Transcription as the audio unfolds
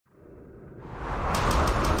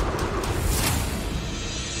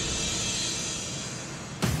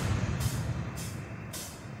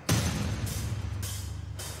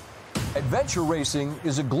Adventure racing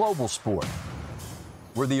is a global sport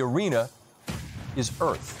where the arena is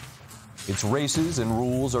Earth. Its races and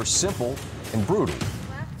rules are simple and brutal.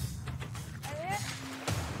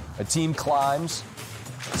 A team climbs,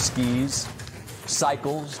 skis,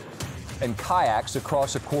 cycles, and kayaks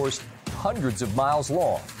across a course hundreds of miles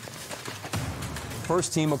long.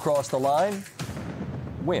 First team across the line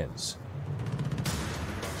wins.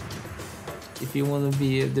 If you want to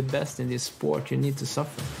be the best in this sport, you need to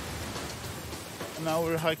suffer. Now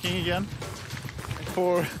we're hiking again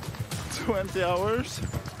for 20 hours.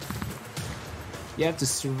 You have to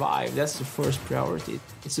survive. That's the first priority.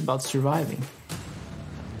 It's about surviving.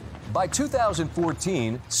 By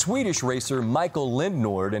 2014, Swedish racer Michael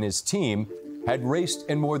Lindnord and his team had raced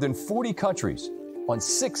in more than 40 countries on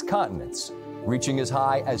 6 continents, reaching as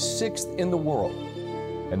high as 6th in the world.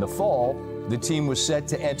 In the fall, the team was set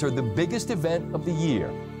to enter the biggest event of the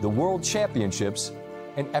year, the World Championships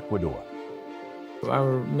in Ecuador.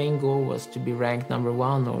 Our main goal was to be ranked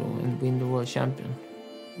 #1 and win the world champion.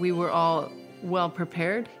 We were all well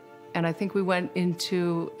prepared, and I think we went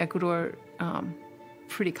into Ecuador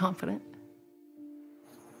pretty confident.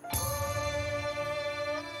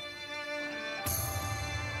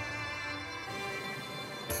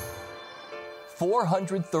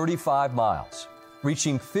 "435 miles,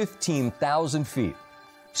 reaching 15,000 feet,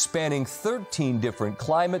 spanning 13 different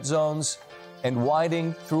climate zones, and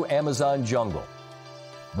winding through Amazon jungle.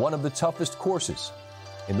 One of the toughest courses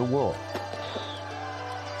in the world."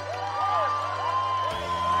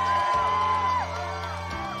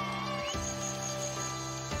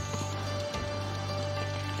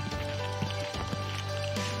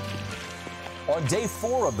 On day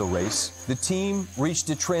 4 of the race, the team reached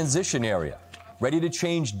a transition area, ready to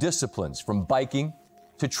change disciplines from biking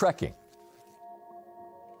to trekking.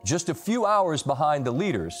 Just a few hours behind the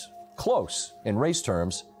leaders, close in race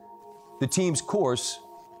terms, the team's course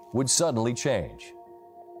would suddenly change.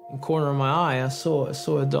 In the corner of my eye, I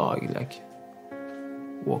saw a dog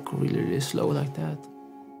walk really slow like that.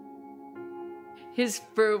 His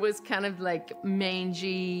fur was kind of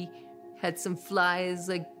mangy, had some flies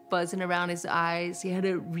buzzing around his eyes. He had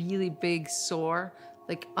a really big sore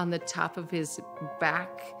on the top of his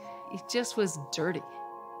back. He just was dirty.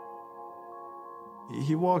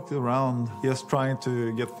 He walked around just trying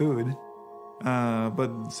to get food,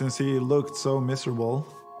 but since he looked so miserable,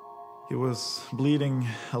 he was bleeding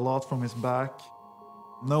a lot from his back.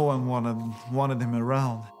 No one wanted him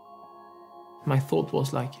around. My thought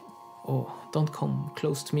was oh, don't come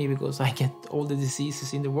close to me because I get all the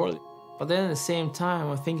diseases in the world. But then at the same time,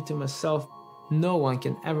 I'm thinking to myself, no one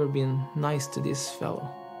can ever be nice to this fellow.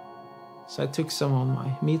 So I took some of my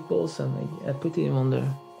meatballs and I put him on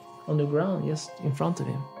the ground just in front of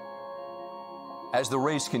him. As the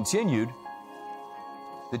race continued,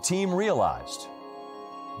 the team realized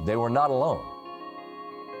they were not alone.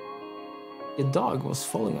 A dog was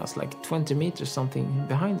following us 20 meters something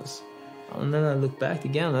behind us. And then I looked back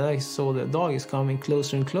again and I saw the dog is coming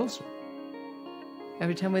closer and closer.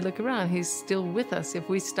 Every time we look around, he's still with us. If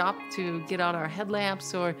we stop to get out our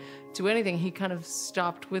headlamps or do anything, he kind of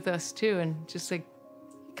stopped with us too and just he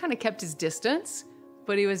kind of kept his distance,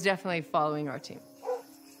 but he was definitely following our team.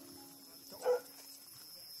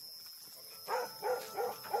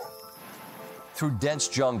 Through dense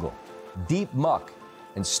jungle, deep muck,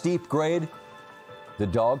 and steep grade, the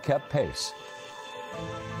dog kept pace.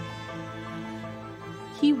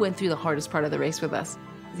 He went through the hardest part of the race with us.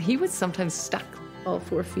 He was sometimes stuck, all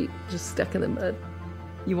 4 feet, just stuck in the mud.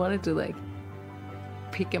 You wanted to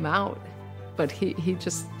pick him out, but he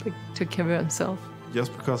just took care of himself.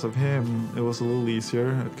 Just because of him, it was a little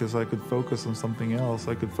easier because I could focus on something else.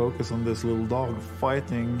 I could focus on this little dog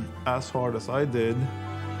fighting as hard as I did.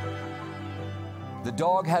 The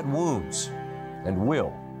dog had wounds and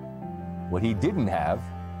will. What he didn't have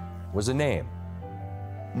was a name.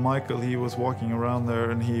 Michael, he was walking around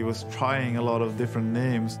there and he was trying a lot of different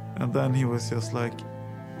names. And then he was just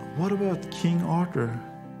what about King Arthur?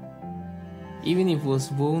 Even if he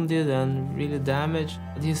was wounded and really damaged,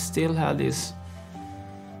 he still had this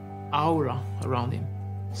aura around him.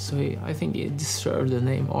 So I think he deserved the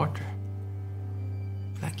name Arthur,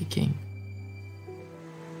 like a king.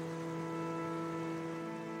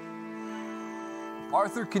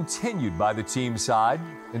 Arthur continued by the team's side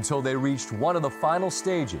until they reached one of the final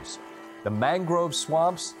stages, the mangrove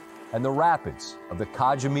swamps and the rapids of the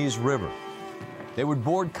Cajames River. They would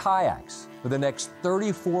board kayaks for the next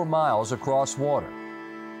 34 miles across water.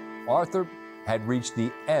 Arthur had reached the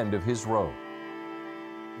end of his road.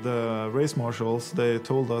 The race marshals, they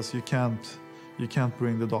told us you can't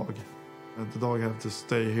bring the dog. The dog have to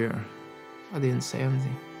stay here. I didn't say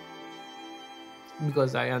anything.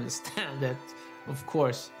 because I understand that, of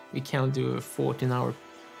course, we can't do a 14-hour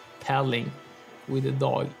paddling with a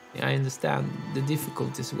dog. I understand the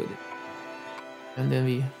difficulties with it. And then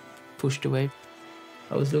we pushed away.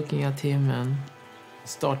 I was looking at him and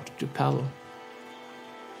started to paddle.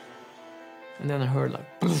 And then I heard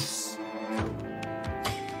like, "Poof."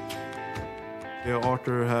 Yeah,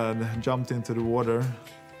 Arthur had jumped into the water.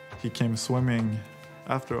 He came swimming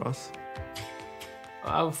after us.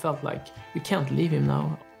 I felt like, we can't leave him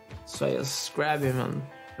now. So I just grabbed him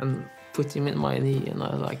and put him in my knee, and I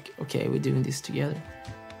was like, okay, we're doing this together.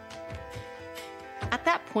 At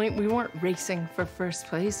that point, we weren't racing for first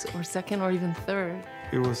place or second or even third.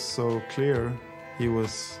 It was so clear he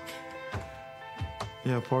was,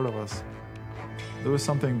 part of us. There was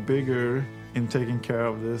something bigger in taking care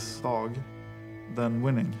of this dog than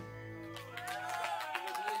winning.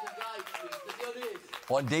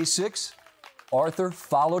 On day 6, Arthur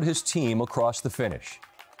followed his team across the finish.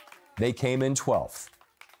 They came in 12th.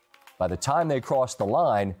 By the time they crossed the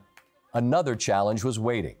line, another challenge was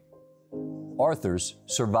waiting: Arthur's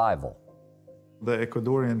survival. The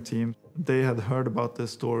Ecuadorian team, they had heard about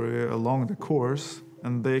this story along the course,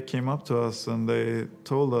 and they came up to us and they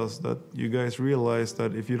told us that you guys realize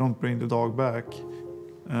that if you don't bring the dog back,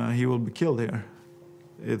 he will be killed here.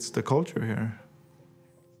 It's the culture here.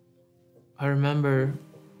 I remember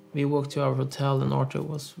we walked to our hotel and Arthur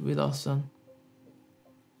was with us, and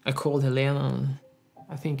I called Helena and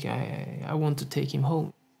I think I want to take him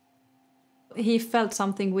home. He felt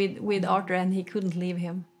something with Arthur and he couldn't leave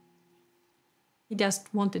him. He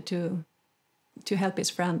just wanted to help his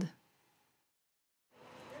friend.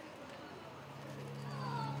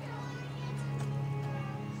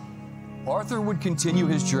 Arthur would continue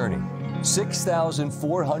his journey,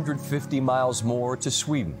 6,450 miles more to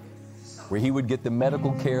Sweden, where he would get the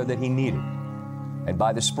medical care that he needed. And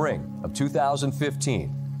by the spring of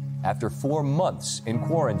 2015, after 4 months in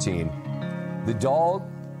quarantine, the dog,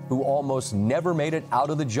 who almost never made it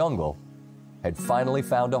out of the jungle, had finally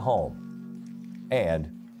found a home and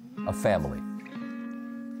a family.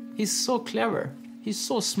 He's so clever. He's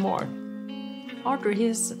so smart. Arthur, he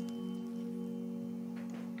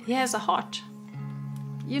has a heart.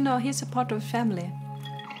 You know, he's a part of family.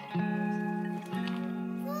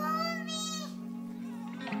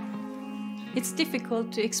 It's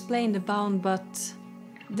difficult to explain the bond, but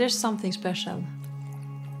there's something special.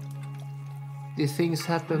 These things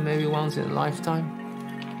happen maybe once in a lifetime,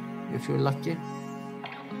 if you're lucky.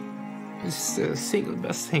 It's the single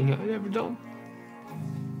best thing I've ever done.